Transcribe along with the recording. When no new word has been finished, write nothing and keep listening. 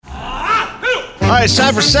right, it's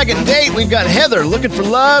time for second date. We've got Heather looking for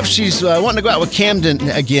love. She's wanting to go out with Camden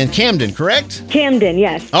again. Camden, correct? Camden,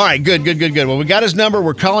 yes. All right, good. Well, we got his number.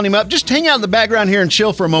 We're calling him up. Just hang out in the background here and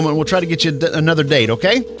chill for a moment. We'll try to get you another date,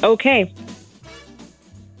 okay? Okay.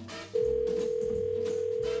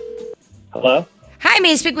 Hello? Hi,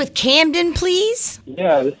 may I speak with Camden, please?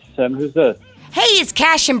 Yeah, this is Tim. Who's this? Hey, it's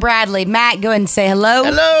Cash&Bradley. Matt, go ahead and say hello.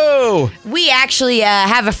 Hello. We actually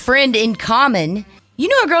have a friend in common. You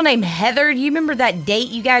know a girl named Heather? Do you remember that date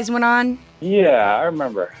you guys went on? Yeah, I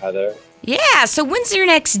remember Heather. Yeah, so when's your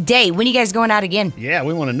next date? When are you guys going out again? Yeah,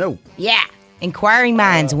 we want to know. Yeah, inquiring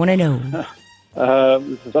minds want to know.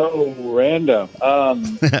 This is so random.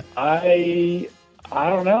 I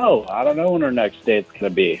don't know. I don't know when our next date's going to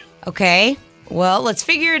be. Okay, well, let's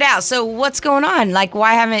figure it out. So what's going on? Like,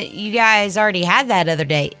 why haven't you guys already had that other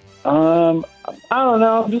date? I don't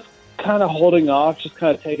know. I'm just kind of holding off, just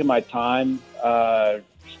kind of taking my time.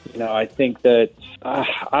 I think that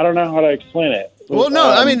I don't know how to explain it. Well,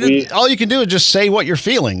 no, I mean, all you can do is just say what you're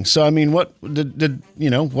feeling. So, I mean, what did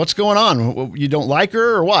what's going on? You don't like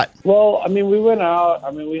her or what? Well, I mean, we went out.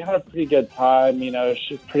 I mean, we had a pretty good time.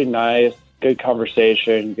 She's pretty nice, good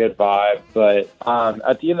conversation, good vibe. But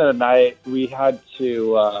at the end of the night, we had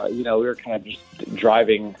to, we were kind of just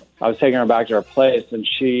driving. I was taking her back to her place, and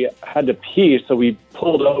she had to pee. So we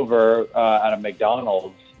pulled over at a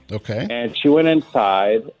McDonald's. Okay. And she went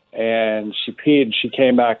inside, and she peed, and she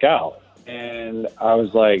came back out. And I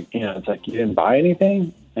was like, it's like, you didn't buy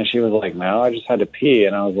anything? And she was like, no, I just had to pee.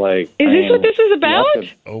 And I was like, Is this what this is about?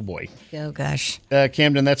 Oh, boy. Oh, gosh.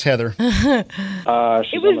 Camden, that's Heather. She's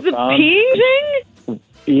It was on the phone. peeing thing?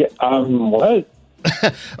 Yeah, what?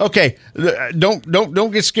 Okay,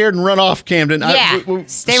 don't get scared and run off, Camden. Yeah,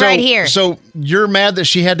 stay right here. So you're mad that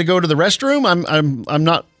she had to go to the restroom? I'm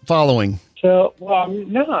not following. So,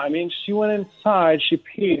 she went inside, she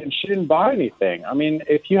peed, and she didn't buy anything. I mean,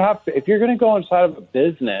 if you're going to go inside of a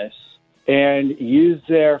business and use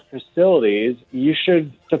their facilities, you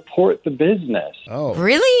should support the business. Oh,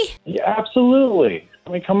 Really? Yeah, absolutely. I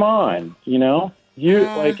mean, come on,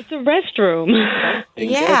 It's a restroom. I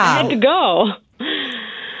Yeah. had to go.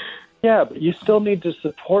 Yeah, but you still need to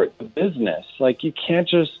support the business. Like, you can't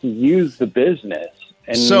just use the business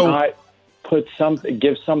and not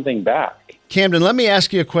give something back. Camden, let me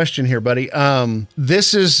ask you a question here, buddy. Is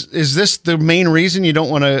this the main reason you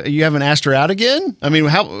haven't asked her out again? I mean,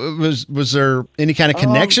 how was there any kind of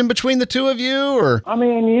connection between the two of you, or? I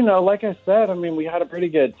mean, like I said, we had a pretty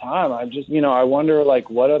good time. I just, I wonder, like,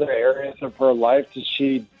 what other areas of her life does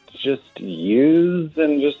she just use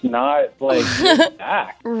and just not, like, give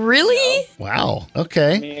back? Really? Wow.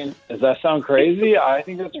 Okay. I mean, does that sound crazy? I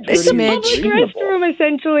think that's pretty It's a public reasonable. restroom,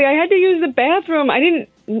 essentially. I had to use the bathroom. I didn't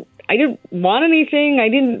want anything. I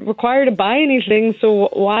didn't require to buy anything. So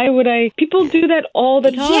why would I? People do that all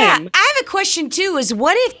the time. Yeah, I have a question too, is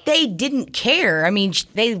what if they didn't care? I mean,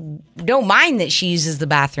 they don't mind that she uses the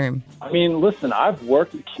bathroom. I mean, listen, I've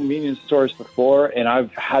worked at convenience stores before, and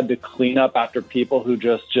I've had to clean up after people who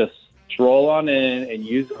just stroll on in and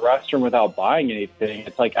use the restroom without buying anything.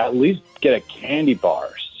 It's like, at least get a candy bar.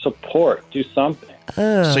 Support. Do something.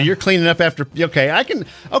 So you're cleaning up after. I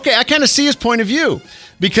kind of see his point of view,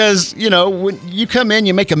 because when you come in,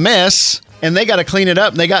 you make a mess, and they got to clean it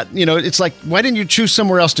up. And they got it's like, why didn't you choose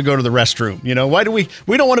somewhere else to go to the restroom? Why do we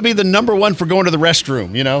don't want to be the number one for going to the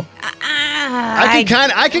restroom?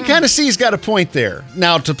 I can kind of see he's got a point there.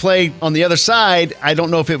 Now, to play on the other side, I don't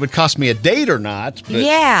know if it would cost me a date or not. But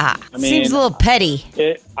Yeah, seems a little petty.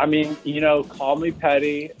 Call me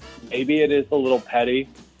petty. Maybe it is a little petty.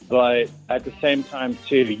 But at the same time,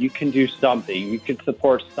 too, you can do something. You can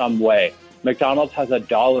support some way. McDonald's has a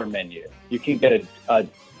 $1 menu. You can get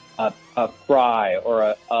a fry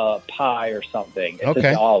or a pie or something. It's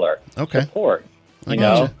 $1. Okay. Support. I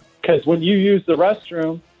gotcha. Because when you use the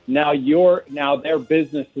restroom, now their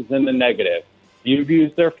business is in the negative. You've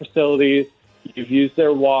used their facilities. You've used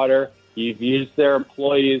their water. You've used their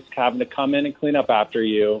employees having to come in and clean up after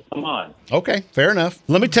you. Come on. Okay, fair enough.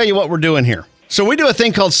 Let me tell you what we're doing here. So we do a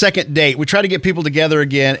thing called second date. We try to get people together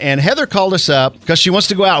again, and Heather called us up because she wants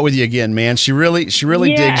to go out with you again, man. She really digs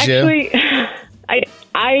you. Actually,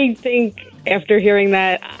 I think after hearing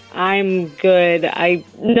that, I'm good. I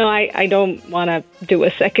don't want to do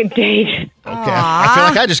a second date. Okay. I feel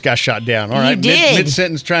like I just got shot down. All right. You did.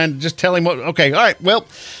 Mid-sentence trying to just tell him what. Okay. All right. Well,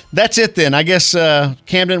 that's it then. I guess,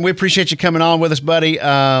 Camden, we appreciate you coming on with us, buddy.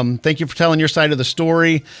 Thank you for telling your side of the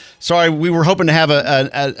story. Sorry, we were hoping to have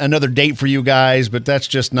another date for you guys, but that's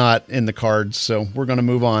just not in the cards. So we're going to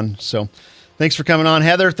move on. So thanks for coming on,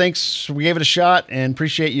 Heather. Thanks. We gave it a shot and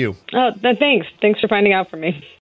appreciate you. Oh, thanks. Thanks for finding out for me.